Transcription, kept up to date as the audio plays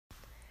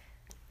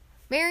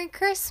Merry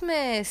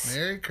Christmas!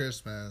 Merry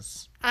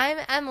Christmas. I'm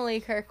Emily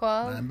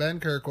Kirkwald. I'm Ben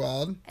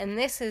Kirkwald. And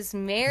this is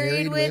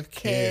Married with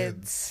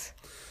Kids.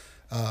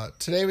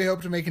 Today we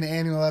hope to make an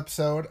annual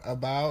episode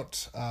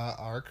about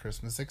our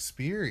Christmas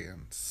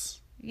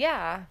experience.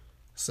 Yeah.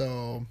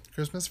 So,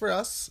 Christmas for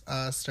us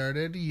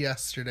started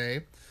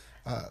yesterday.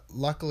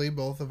 Luckily,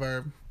 both of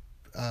our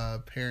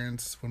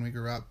parents, when we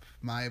grew up,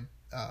 my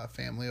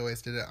family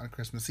always did it on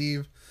Christmas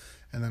Eve.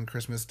 And then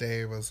Christmas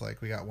Day was like,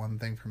 we got one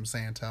thing from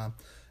Santa.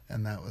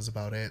 And that was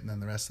about it. And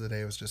then the rest of the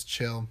day was just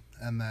chill.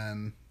 And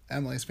then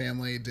Emily's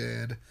family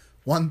did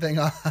one thing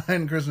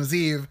on Christmas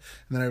Eve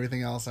and then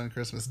everything else on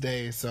Christmas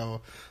Day.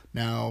 So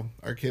now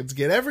our kids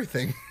get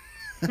everything.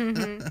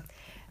 Mm-hmm.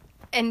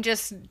 And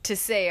just to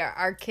say,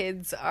 our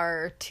kids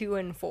are 2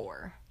 and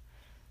 4.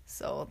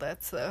 So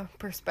that's the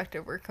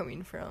perspective we're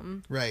coming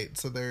from. Right.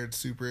 So they're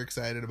super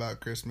excited about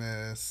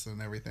Christmas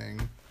and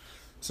everything.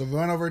 So we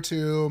went over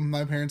to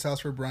my parents' house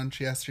for brunch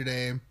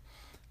yesterday.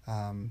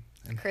 And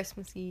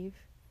Christmas Eve.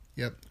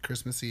 Yep,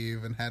 Christmas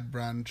Eve, and had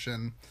brunch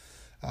and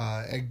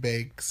egg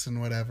bakes and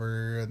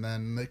whatever. And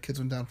then the kids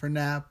went down for a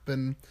nap,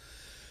 and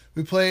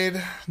we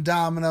played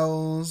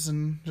dominoes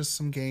and just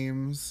some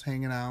games,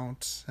 hanging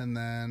out. And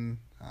then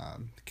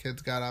the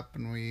kids got up,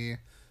 and we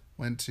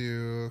went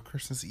to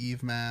Christmas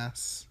Eve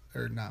Mass.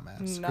 Or not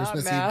Mass.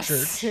 Christmas Mass. Eve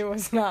church. It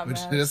was not which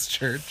Mass. Which is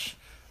church.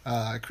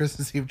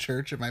 Christmas Eve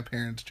church at my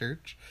parents'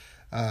 church.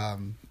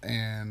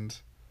 And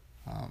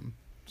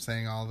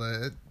sang all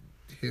the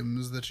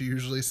hymns that you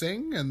usually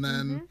sing, and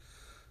then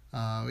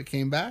we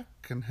came back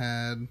and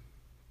had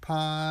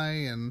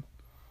pie and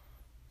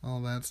all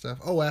that stuff.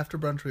 Oh, after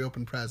brunch we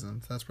opened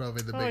presents. That's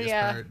probably the biggest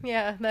part.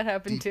 Yeah, that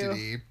happened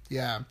too.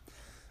 Yeah.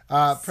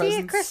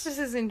 See, Christmas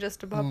isn't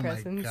just about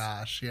presents. Oh my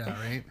gosh,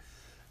 yeah,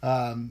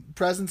 right?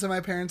 Presents at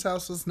my parents'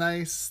 house was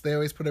nice. They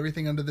always put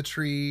everything under the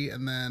tree,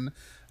 and then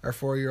our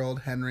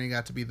 4-year-old Henry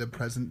got to be the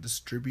present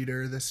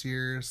distributor this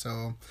year,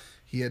 so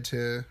he had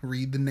to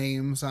read the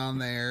names on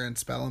there and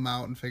spell them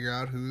out and figure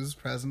out whose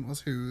present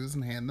was whose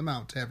and hand them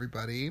out to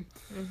everybody,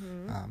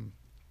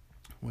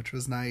 which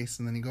was nice.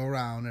 And then you go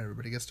around,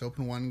 everybody gets to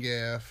open one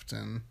gift,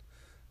 and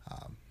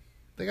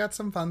they got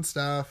some fun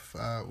stuff.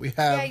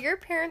 Yeah, your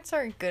parents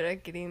are good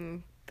at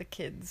getting the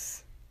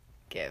kids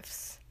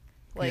gifts.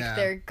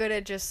 They're good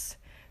at just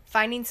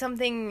finding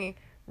something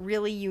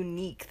really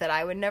unique that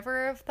I would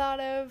never have thought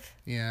of.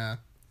 Yeah.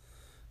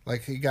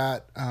 Like, he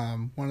got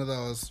one of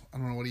those, I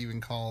don't know what you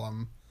even call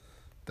them.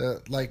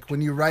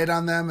 When you write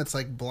on them, it's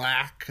like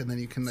black, and then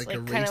you can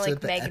erase it.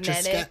 The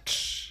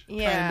Etch-a-Sketch,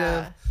 kind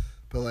of.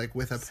 But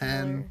with a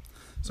pen.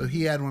 So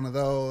he had one of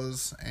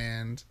those,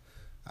 and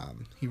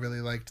he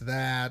really liked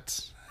that.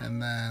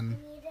 And then,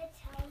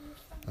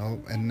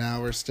 and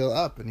now we're still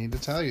up. I need to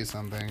tell you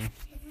something.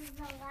 This is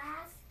the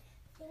last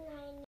thing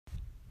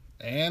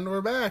I need. And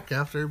we're back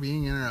after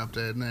being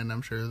interrupted, and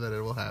I'm sure that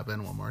it will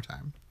happen one more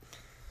time.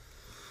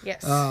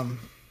 Yes.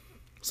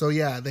 So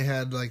yeah, they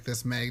had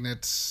this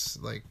magnet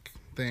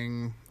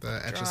thing,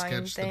 the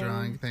Etch-a-Sketch, the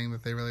drawing thing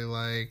that they really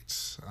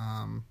liked.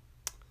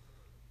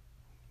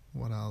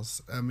 What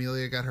else?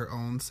 Amelia got her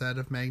own set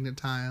of magnet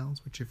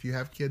tiles, which if you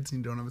have kids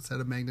and you don't have a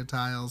set of magnet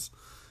tiles,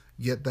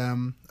 get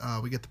them.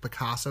 We get the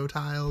Picasso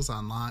tiles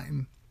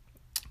online.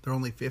 They're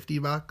only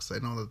 $50. I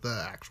know that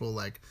the actual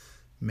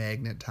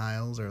magnet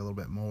tiles are a little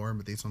bit more,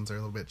 but these ones are a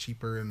little bit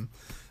cheaper, and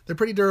they're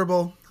pretty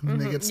durable. I mean,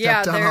 they get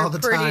stepped on all the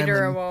time. Yeah, they're pretty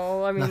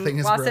durable. I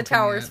mean, lots of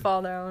towers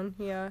fall down.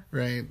 Yeah.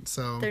 Right.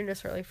 So they're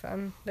just really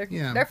fun.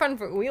 They're fun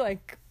we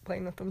like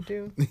playing with them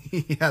too.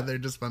 Yeah, they're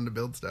just fun to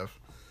build stuff.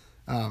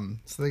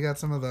 So they got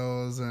some of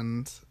those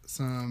and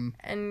some.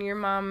 And your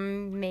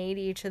mom made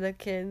each of the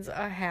kids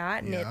a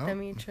hat, knit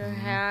them each a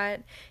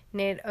hat,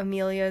 knit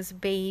Amelia's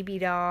baby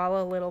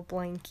doll a little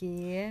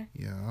blankie.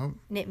 Yeah.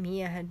 Knit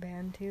me a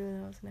headband too.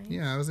 That was nice.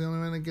 Yeah, I was the only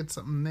one to get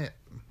something knit.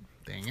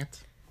 Dang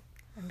it.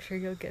 I'm sure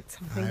you'll get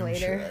something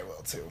later. I'm sure I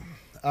will too.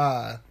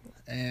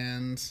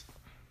 And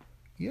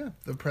yeah,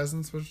 the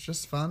presents was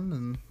just fun,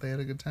 and they had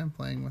a good time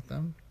playing with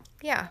them.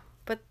 Yeah.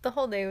 But the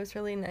whole day was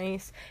really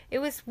nice. It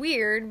was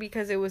weird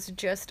because it was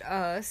just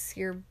us.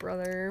 Your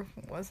brother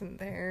wasn't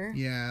there.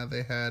 Yeah,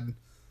 they had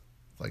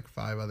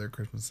 5 other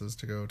Christmases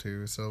to go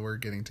to, so we're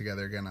getting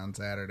together again on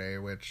Saturday,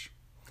 which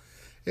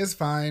is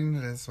fine.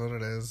 It is what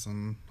it is,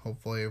 and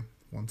hopefully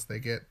once they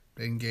get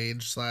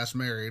engaged /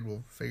 married,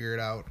 we'll figure it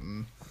out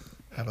and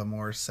have a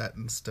more set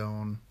in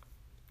stone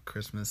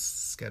Christmas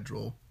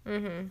schedule.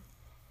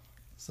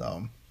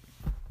 So,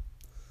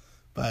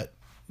 but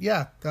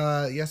yeah,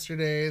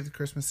 yesterday, the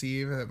Christmas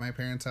Eve at my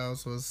parents'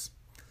 house was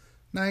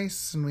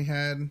nice, and we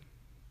had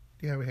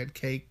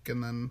cake,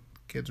 and then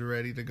kids were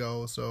ready to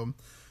go, so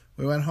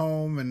we went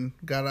home and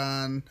got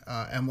on.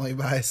 Emily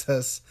buys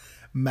us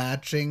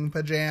matching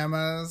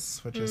pajamas,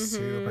 which is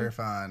super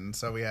fun.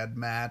 So we had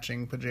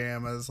matching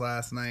pajamas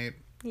last night.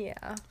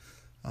 Yeah.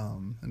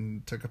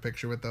 And took a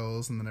picture with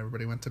those, and then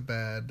everybody went to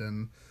bed,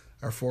 and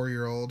our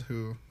 4-year-old,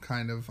 who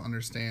kind of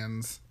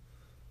understands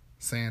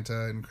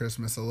Santa and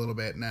Christmas a little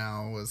bit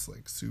now, was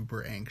like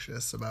super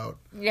anxious about.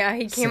 Yeah,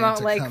 he came Santa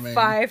out like coming.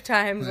 5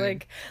 times,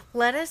 like,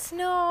 let us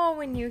know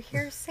when you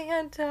hear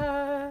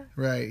Santa.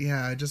 Right,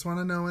 yeah, I just want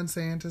to know when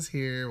Santa's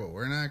here. Well,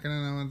 we're not going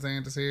to know when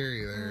Santa's here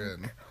either.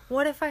 And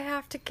what if I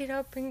have to get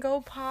up and go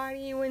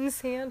potty when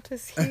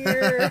Santa's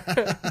here?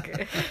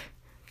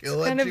 It's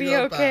gonna be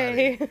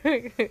okay.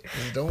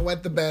 Just don't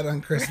wet the bed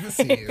on Christmas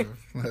Eve.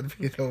 That'd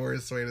be the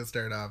worst way to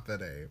start off the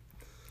day.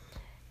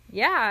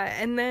 Yeah,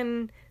 and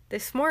then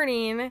this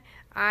morning,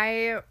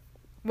 I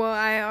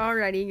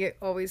already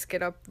always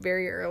get up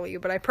very early,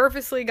 but I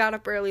purposely got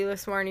up early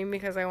this morning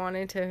because I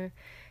wanted to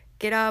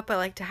get up. I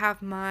like to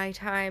have my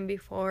time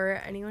before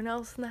anyone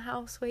else in the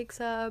house wakes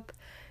up.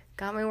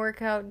 Got my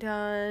workout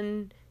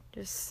done.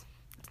 Just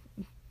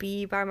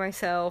be by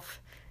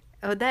myself.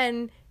 Oh,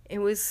 then it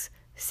was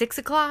 6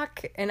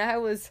 o'clock and I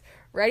was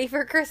ready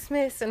for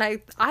Christmas, and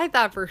I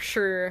thought for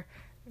sure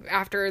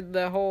after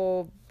the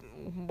whole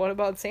what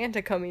about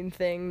Santa coming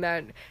thing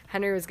that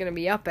Henry was going to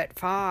be up at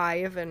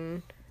 5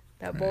 and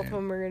that both of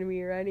them were going to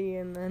be ready,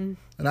 and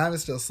I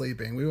was still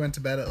sleeping. We went to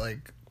bed at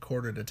like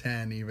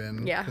 9:45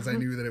 even, because I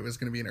knew that it was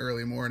going to be an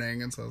early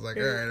morning, and so I was like,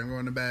 all right, I'm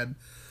going to bed.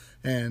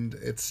 And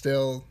it's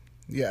still,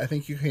 I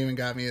think you came and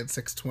got me at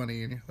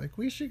 6:20 and you're like,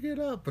 we should get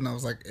up, and I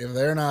was like, if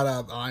they're not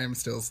up, I am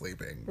still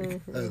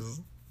sleeping,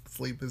 because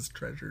sleep is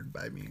treasured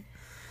by me.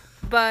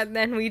 But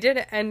then we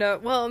did end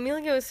up,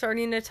 Amelia was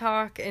starting to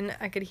talk, and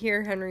I could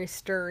hear Henry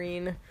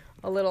stirring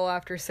a little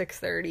after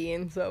 6:30,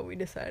 and so we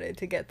decided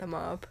to get them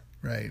up.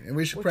 Right, and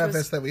we should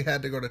preface that we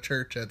had to go to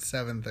church at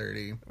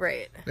 7:30.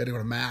 Right. We had to go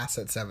to Mass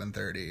at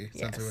 7:30,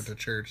 since we went to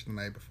church the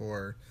night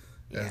before.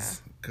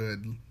 As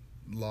good,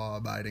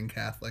 law-abiding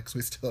Catholics,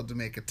 we still had to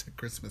make it to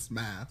Christmas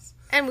Mass.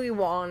 And we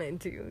wanted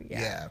to,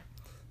 Yeah.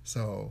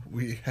 So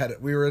we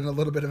were in a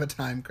little bit of a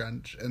time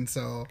crunch, and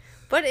so...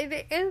 But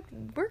it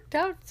worked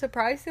out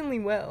surprisingly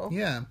well.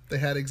 Yeah, they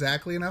had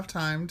exactly enough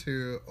time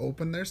to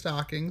open their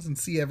stockings and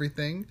see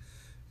everything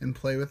and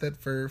play with it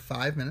for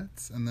 5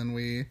 minutes, and then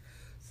we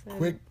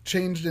quick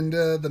changed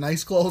into the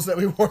nice clothes that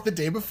we wore the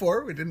day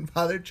before. We didn't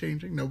bother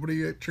changing.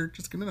 Nobody at church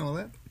is going to know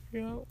that.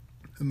 Yeah.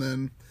 And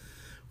then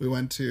we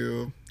went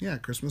to,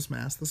 Christmas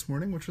Mass this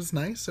morning, which was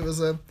nice. It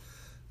was at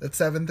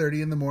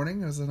 7:30 in the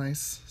morning. It was a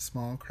nice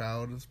small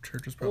crowd. The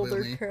church was probably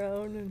older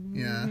crowd.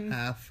 And,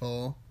 half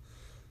full.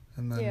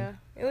 And then,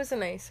 it was a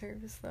nice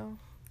service, though.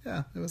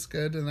 Yeah, it was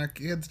good. And our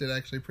kids did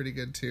actually pretty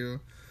good, too.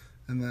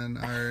 And then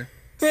our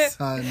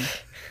son...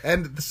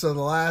 And so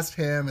the last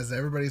hymn, as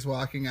everybody's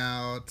walking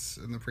out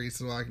and the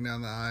priest is walking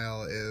down the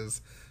aisle,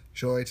 is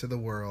Joy to the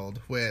World,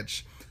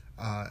 which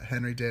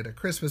Henry did a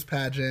Christmas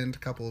pageant a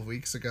couple of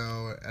weeks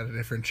ago at a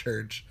different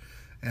church.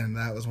 And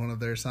that was one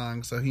of their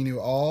songs. So he knew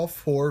all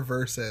 4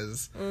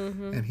 verses.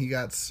 Mm-hmm. And he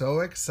got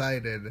so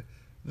excited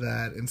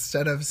that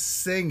instead of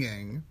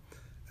singing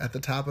at the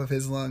top of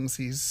his lungs,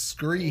 he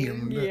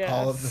screamed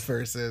all of the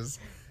verses.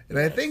 And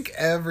I think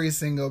every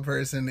single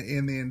person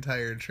in the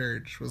entire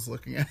church was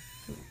looking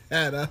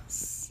at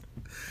us.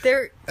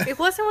 It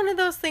wasn't one of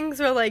those things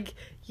where, like,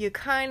 you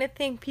kind of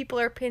think people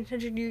are paying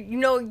attention to you. You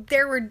know,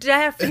 there were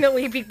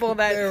definitely people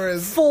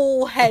that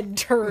full head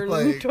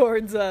turned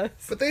towards us.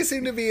 But they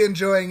seem to be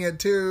enjoying it,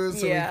 too,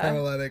 so we kind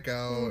of let it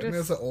go. And it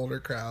was an older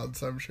crowd,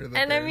 so I'm sure that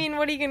And I mean,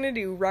 what are you going to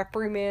do?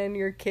 Reprimand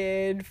your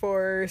kid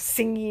for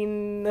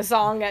singing the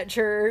song at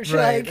church?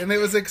 Right, like, and it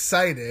was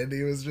excited.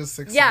 He was just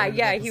excited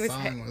that the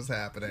song was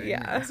happening.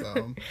 Yeah,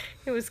 so.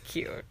 It was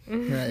cute.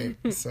 Right,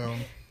 so...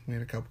 We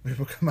had a couple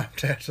people come up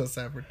to us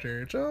after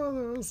church. Oh,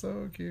 that was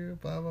so cute,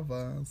 blah, blah,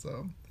 blah.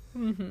 So,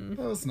 that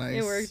was nice.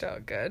 It worked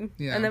out good.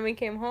 Yeah. And then we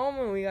came home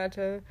and we got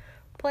to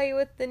play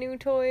with the new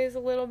toys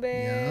a little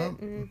bit. Yep.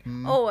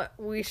 Mm-hmm. Oh,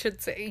 we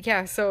should say,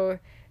 so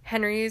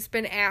Henry's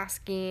been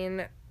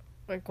asking,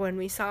 like, when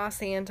we saw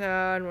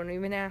Santa and when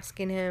we've been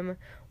asking him,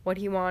 what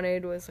he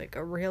wanted was, like,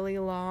 a really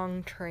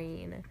long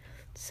train.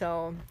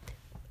 So,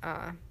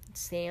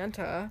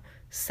 Santa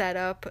set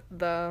up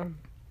the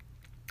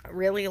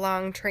really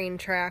long train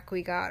track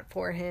we got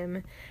for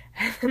him.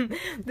 And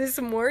this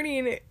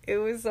morning it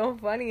was so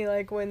funny,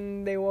 like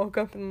when they woke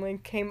up and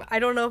like came, I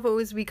don't know if it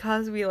was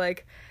because we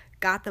like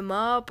got them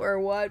up or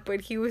what, but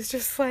he was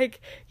just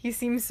like, he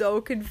seemed so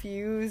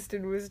confused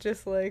and was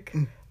just like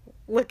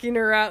looking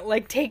around,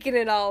 like taking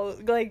it all,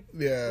 like,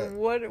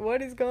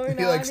 what is going on?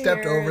 He like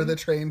stepped here? over the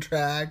train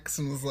tracks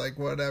and was like,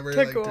 whatever.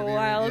 Took a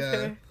while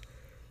to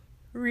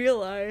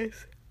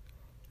realize.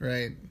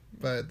 Right.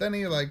 But then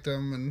he liked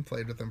them and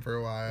played with them for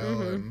a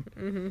while.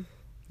 And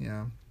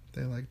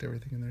they liked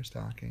everything in their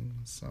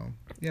stockings. So,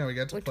 we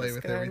got to play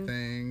with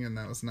everything, and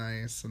that was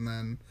nice. And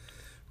then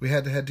we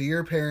had to head to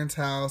your parents'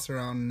 house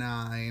around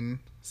 9.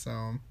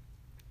 So,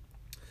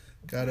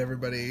 got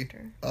everybody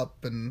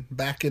up and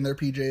back in their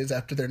PJs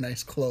after their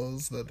nice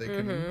clothes so that they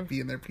could be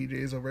in their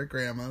PJs over at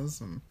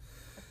Grandma's.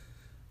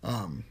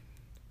 And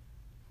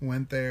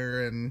went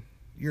there, and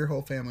your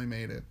whole family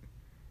made it.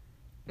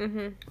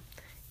 Mm-hmm.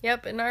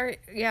 Yep,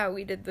 and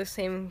we did the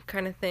same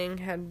kind of thing,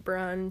 had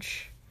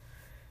brunch.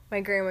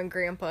 My grandma and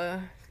grandpa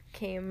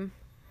came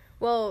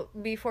Well,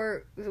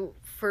 for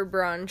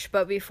brunch,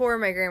 but before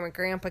my grandma and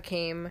grandpa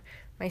came,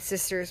 my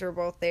sisters were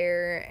both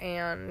there,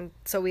 and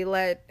so we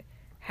let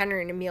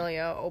Henry and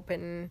Amelia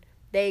open.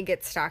 They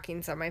get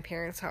stockings at my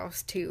parents'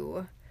 house,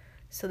 too.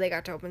 So they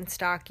got to open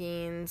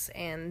stockings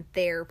and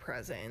their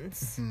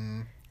presents.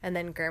 Mm-hmm. And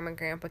then grandma and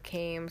grandpa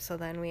came, so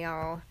then we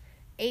all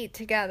ate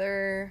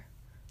together,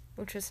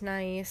 which was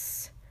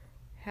nice.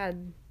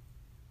 Had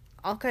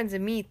all kinds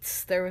of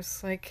meats. There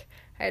was, I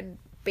had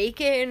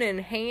bacon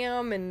and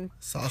ham and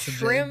sausage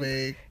shrimp.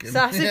 Egg bake.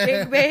 Sausage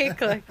egg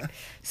bake.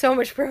 So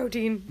much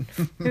protein.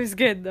 It was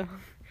good, though.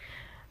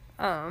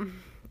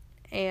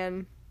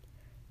 And,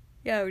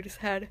 yeah, we just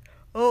had...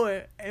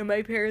 Oh, and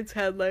my parents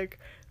had,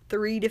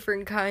 3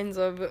 different kinds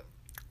of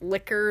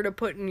liquor to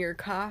put in your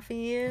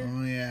coffee.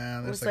 Oh,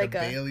 yeah. There's a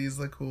Bailey's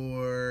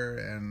liqueur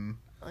and...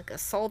 a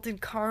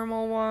salted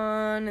caramel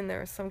one, and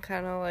there was some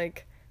kind of,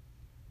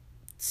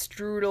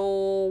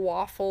 strudel,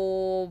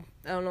 waffle,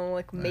 I don't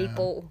know,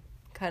 maple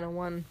kind of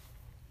one.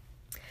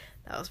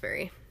 That was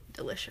very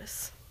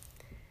delicious.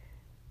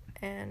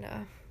 And,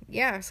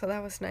 yeah, so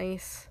that was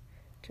nice.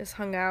 Just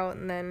hung out,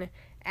 and then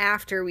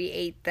after we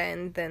ate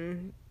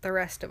then the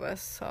rest of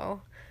us,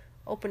 so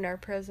opened our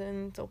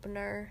presents, opened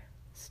our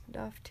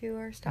stuff too,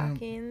 our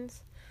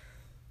stockings.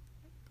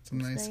 Some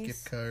nice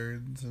gift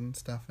cards and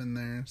stuff in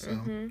there, so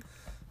mm-hmm.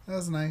 That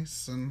was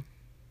nice, and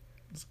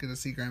it's good to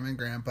see Grandma and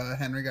Grandpa.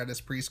 Henry got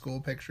his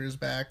preschool pictures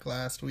back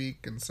last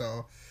week, and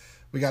so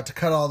we got to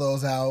cut all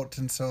those out,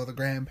 and so the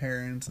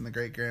grandparents and the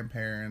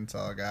great-grandparents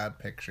all got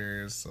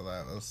pictures, so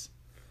that was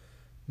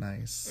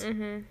nice.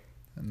 Mm-hmm.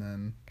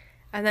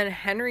 And then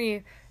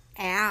Henry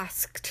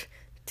asked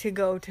to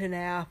go to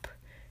nap,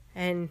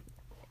 and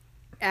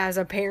as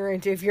a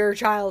parent, if your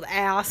child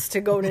asks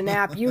to go to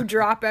nap, you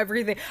drop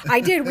everything.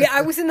 I did.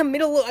 I was in the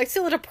middle. I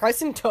still had a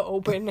present to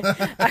open.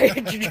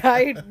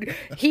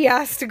 He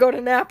asked to go to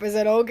nap. I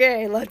said,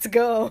 okay, let's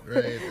go.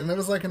 Right. And it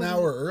was an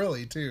hour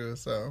early, too,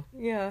 so.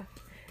 Yeah.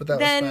 But that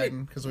was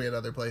fine, because we had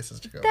other places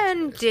to go.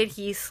 Then, did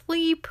he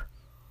sleep?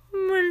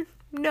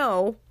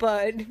 No,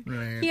 but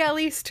right. He at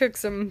least took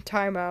some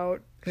time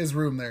out. His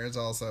room there is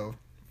also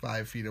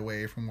 5 feet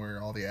away from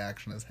where all the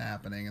action is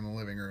happening in the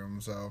living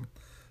room, so...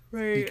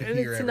 Right, you could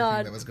hear everything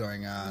that was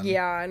going on.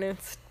 Yeah, and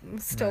it's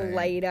still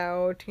light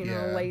out,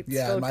 light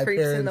still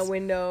creeps in the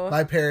window.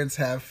 My parents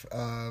have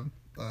a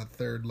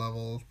 3rd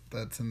level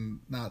that's in,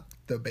 not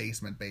the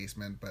basement,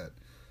 but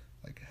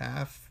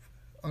half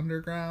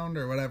underground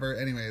or whatever.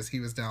 Anyways, he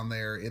was down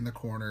there in the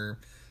corner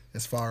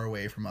as far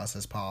away from us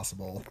as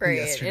possible. Right,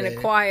 yesterday, in a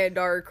quiet,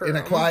 dark room. In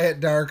a quiet,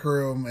 dark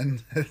room,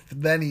 and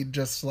then he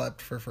just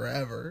slept for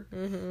forever.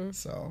 Mm-hmm.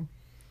 So.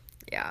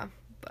 Yeah,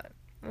 but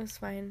it was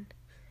fine.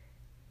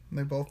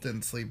 They both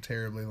didn't sleep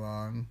terribly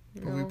long.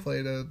 But we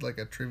played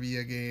a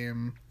trivia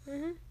game.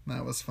 Mm-hmm.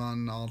 That was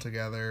fun all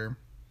together.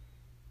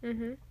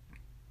 Mm-hmm.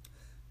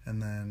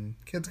 And then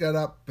kids got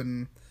up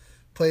and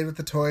played with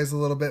the toys a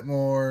little bit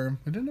more.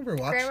 We didn't ever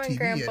watch Grandma and TV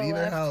Grandpa at either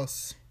left.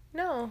 house.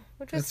 No,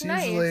 which was It's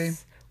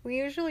nice. We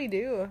usually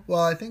do.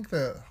 Well, I think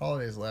the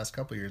holidays the last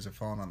couple of years have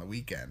fallen on the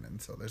weekend,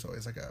 and so there's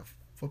always a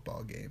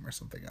football game or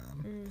something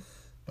on. Mm.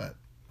 But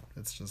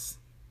it's just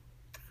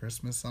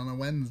Christmas on a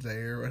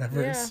Wednesday or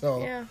whatever, Yeah,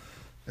 so... Yeah.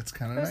 It's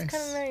kind of nice. It's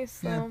kind of nice,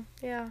 so,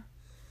 yeah.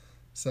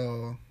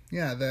 So,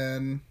 yeah,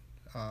 then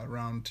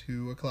around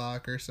 2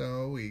 o'clock or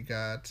so, we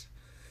got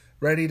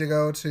ready to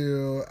go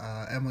to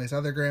Emily's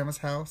other grandma's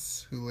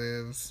house, who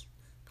lives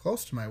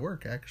close to my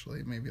work,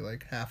 actually, maybe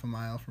half a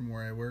mile from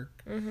where I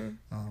work,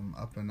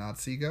 up in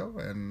Otsego,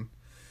 and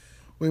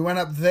we went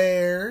up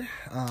there,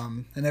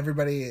 and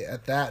everybody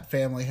at that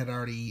family had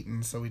already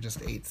eaten, so we just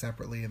ate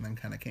separately and then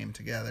kind of came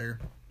together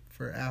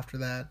for after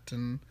that,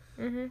 and...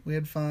 Mm-hmm. We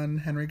had fun.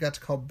 Henry got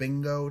to call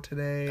bingo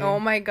today. Oh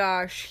my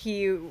gosh,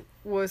 he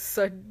was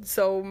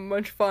so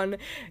much fun.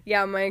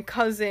 Yeah, my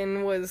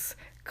cousin was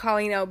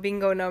calling out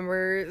bingo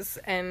numbers,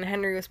 and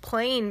Henry was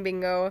playing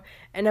bingo,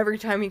 and every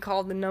time he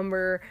called the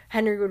number,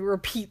 Henry would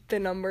repeat the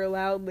number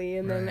loudly,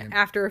 and then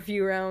after a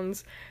few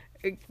rounds,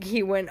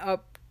 he went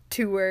up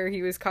to where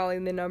he was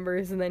calling the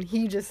numbers, and then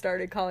he just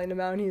started calling them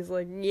out, and he's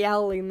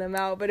yelling them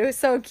out, but it was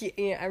so cute.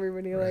 Yeah,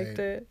 everybody liked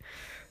it.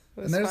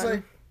 It was and there's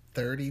fun.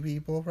 30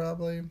 people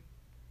probably.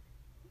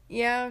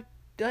 Yeah,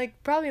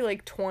 probably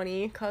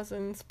 20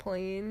 cousins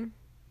playing.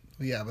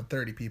 Yeah, but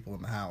 30 people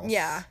in the house.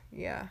 Yeah.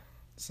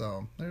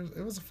 So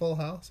it was a full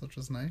house, which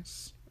was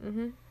nice.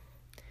 Mm-hmm.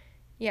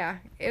 Yeah,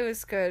 it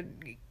was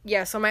good.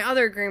 Yeah, so my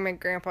other grandma and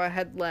grandpa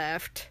had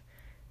left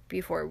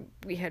before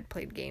we had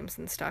played games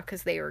and stuff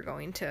because they were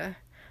going to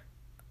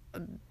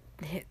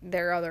hit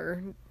their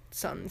other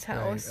son's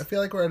house. Right. I feel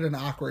like we're at an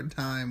awkward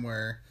time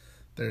where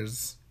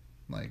there's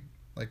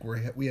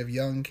we have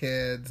young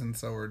kids, and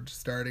so we're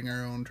starting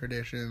our own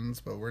traditions,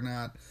 but we're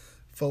not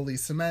fully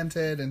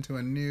cemented into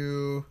a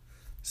new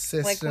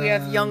system. We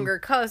have younger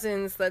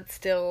cousins that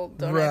still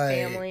don't have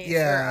families.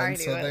 Yeah, and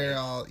so they're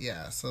all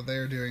so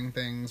they're doing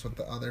things with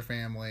the other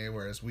family,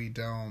 whereas we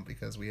don't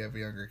because we have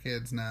younger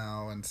kids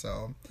now, and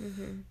so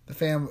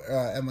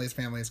the Emily's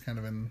family is kind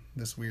of in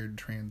this weird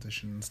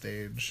transition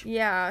stage.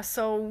 Yeah,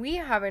 so we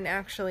haven't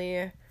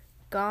actually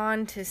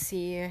gone to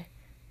see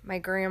my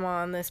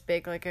grandma and this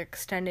big, like,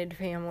 extended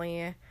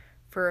family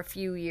for a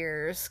few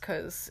years,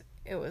 because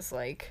it was,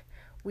 like,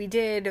 we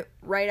did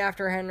right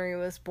after Henry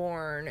was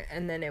born,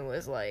 and then it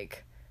was,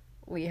 like,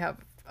 we have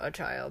a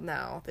child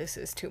now, this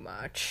is too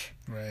much.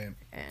 Right.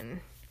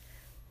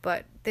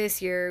 But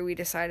this year, we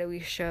decided we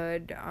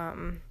should.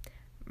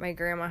 My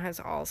grandma has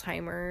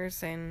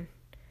Alzheimer's, and,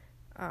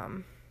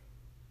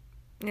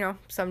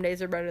 some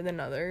days are better than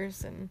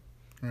others, and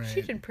right.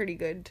 She did pretty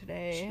good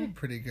today. She did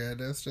pretty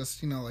good. It's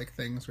just, like,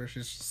 things where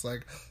she's just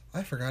like,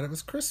 I forgot it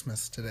was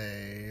Christmas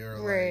today,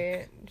 or,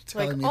 right.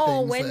 telling me oh,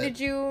 things when that, did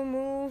you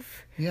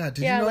move? Yeah,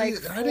 did you know, I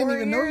didn't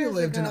even know you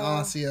lived ago. in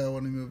Osseo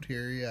when we moved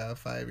here,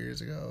 5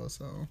 years ago,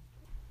 so.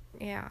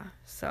 Yeah,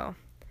 so,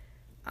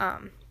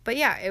 but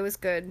yeah, it was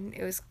good.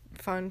 It was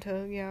fun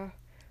to,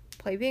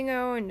 play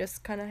bingo and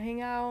just kind of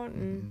hang out,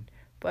 and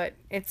but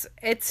it's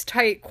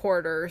tight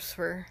quarters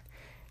for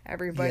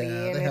everybody.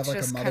 Yeah, and they have it's like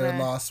just a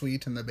mother-in-law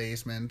suite in the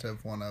basement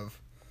of one of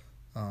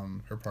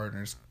her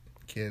partner's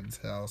kids'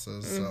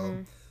 houses, so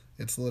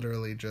it's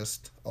literally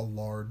just a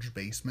large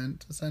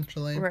basement,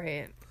 essentially.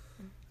 Right.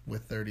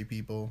 With 30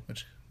 people,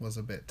 which was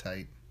a bit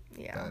tight.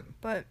 Yeah,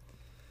 but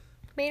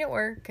made it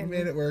work. We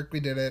made it work, we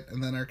did it,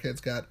 and then our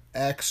kids got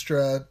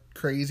extra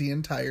crazy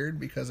and tired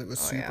because it was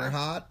super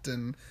hot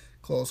and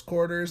close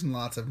quarters and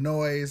lots of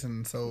noise,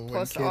 and so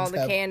plus when kids all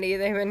the candy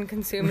they've been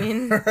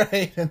consuming.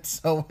 Right, and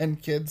so when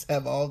kids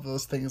have all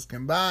those things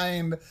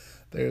combined,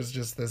 there's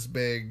just this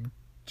big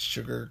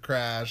sugar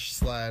crash /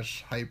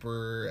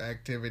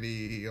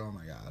 hyperactivity. Oh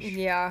my gosh.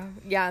 Yeah,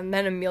 and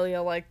then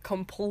Amelia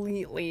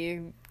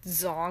completely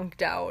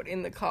zonked out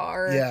in the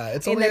car. Yeah,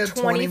 it's in only the a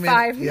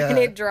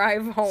 25-minute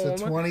drive home.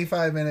 It's a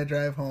 25-minute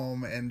drive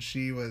home, and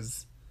she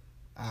was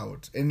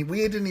out. And we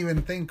didn't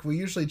even think, we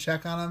usually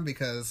check on them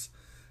because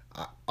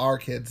our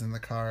kids in the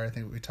car, I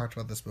think we talked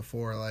about this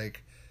before,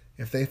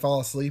 if they fall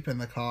asleep in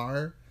the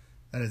car,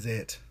 that is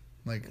it.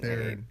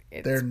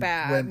 It's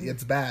bad.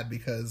 It's bad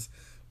because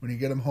when you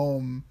get them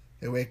home,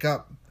 they wake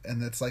up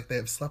and it's like they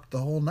have slept the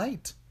whole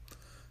night.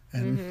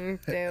 And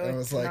I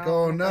was like,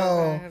 oh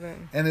no.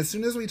 And as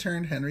soon as we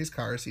turned Henry's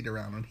car seat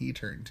around when he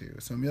turned 2,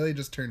 so Amelia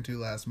just turned 2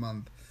 last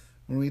month,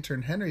 when we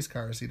turned Henry's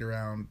car seat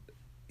around,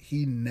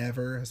 he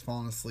never has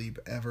fallen asleep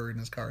ever in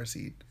his car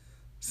seat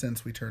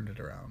since we turned it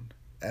around.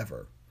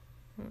 Ever.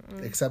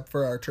 Except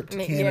for our trip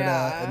to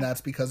Canada, and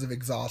that's because of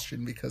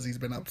exhaustion, because he's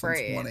been up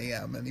since 1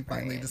 a.m. and he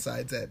finally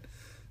decides at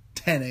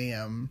 10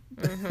 a.m.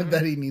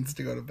 that he needs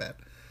to go to bed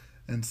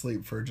and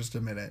sleep for just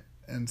a minute.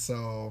 And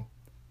so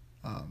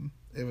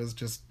it was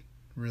just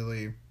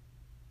really,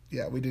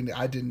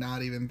 I did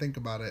not even think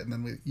about it. And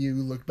then you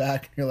look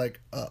back and you're like,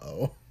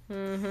 uh-oh.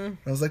 I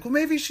was like, well,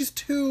 maybe she's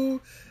 2.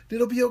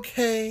 It'll be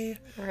okay.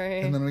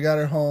 Right. And then we got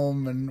her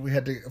home, and we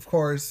had to, of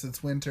course,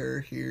 it's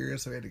winter here,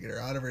 so we had to get her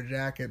out of her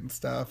jacket and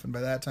stuff. And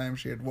by that time,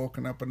 she had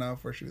woken up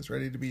enough where she was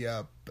ready to be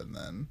up.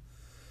 And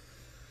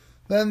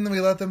then we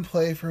let them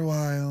play for a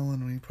while,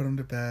 and we put them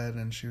to bed,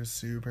 and she was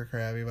super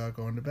crabby about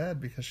going to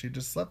bed because she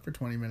just slept for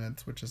 20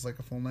 minutes, which is like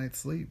a full night's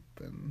sleep.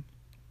 And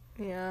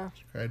she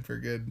cried for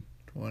a good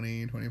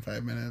 20,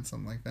 25 minutes,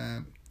 something like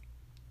that.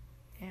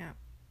 Yeah,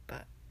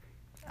 but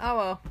oh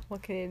well,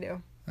 what can you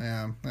do?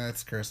 Yeah,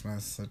 it's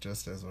Christmas. It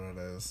just is what it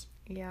is.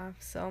 Yeah,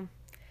 so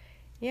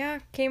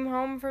came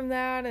home from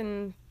that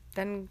and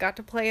then got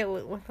to play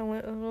with a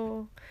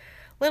little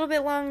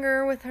bit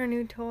longer with our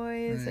new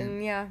toys. Right.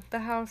 And the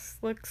house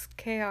looks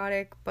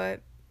chaotic,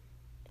 but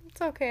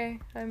it's okay.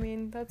 I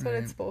mean, that's what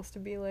it's supposed to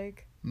be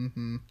like.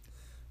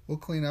 We'll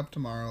clean up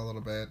tomorrow a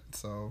little bit,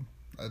 so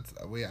I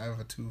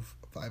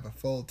have a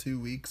full 2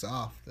 weeks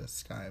off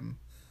this time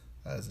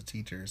as a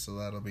teacher, so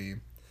that'll be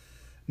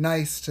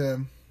nice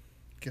to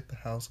get the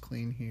house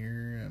clean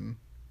here and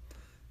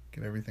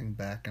get everything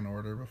back in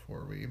order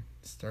before we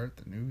start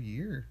the new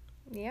year.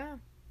 Yeah.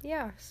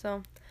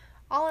 So,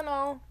 all in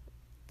all,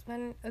 it's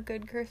been a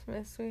good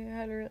Christmas. I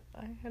had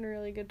a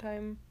really good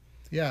time.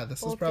 Yeah,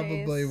 this is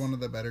probably one of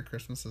the better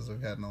Christmases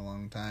we've had in a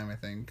long time, I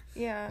think.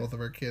 Yeah. Both of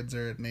our kids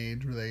are at an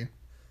age where they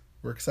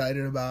were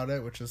excited about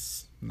it, which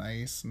is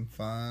nice and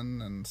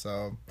fun, and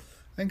so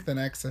I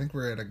think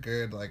we're at a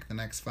good, the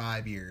next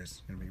 5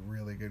 years, going to be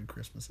really good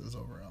Christmases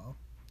overall.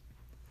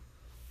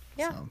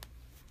 Yeah. So,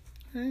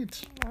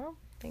 right. Well,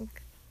 I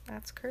think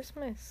that's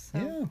Christmas. So.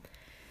 Yeah.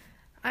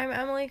 I'm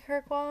Emily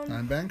Kirkwald.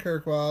 I'm Ben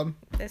Kirkwald.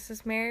 This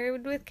is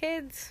Married with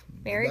Kids.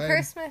 Merry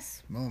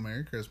Christmas. Oh,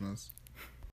 Merry Christmas.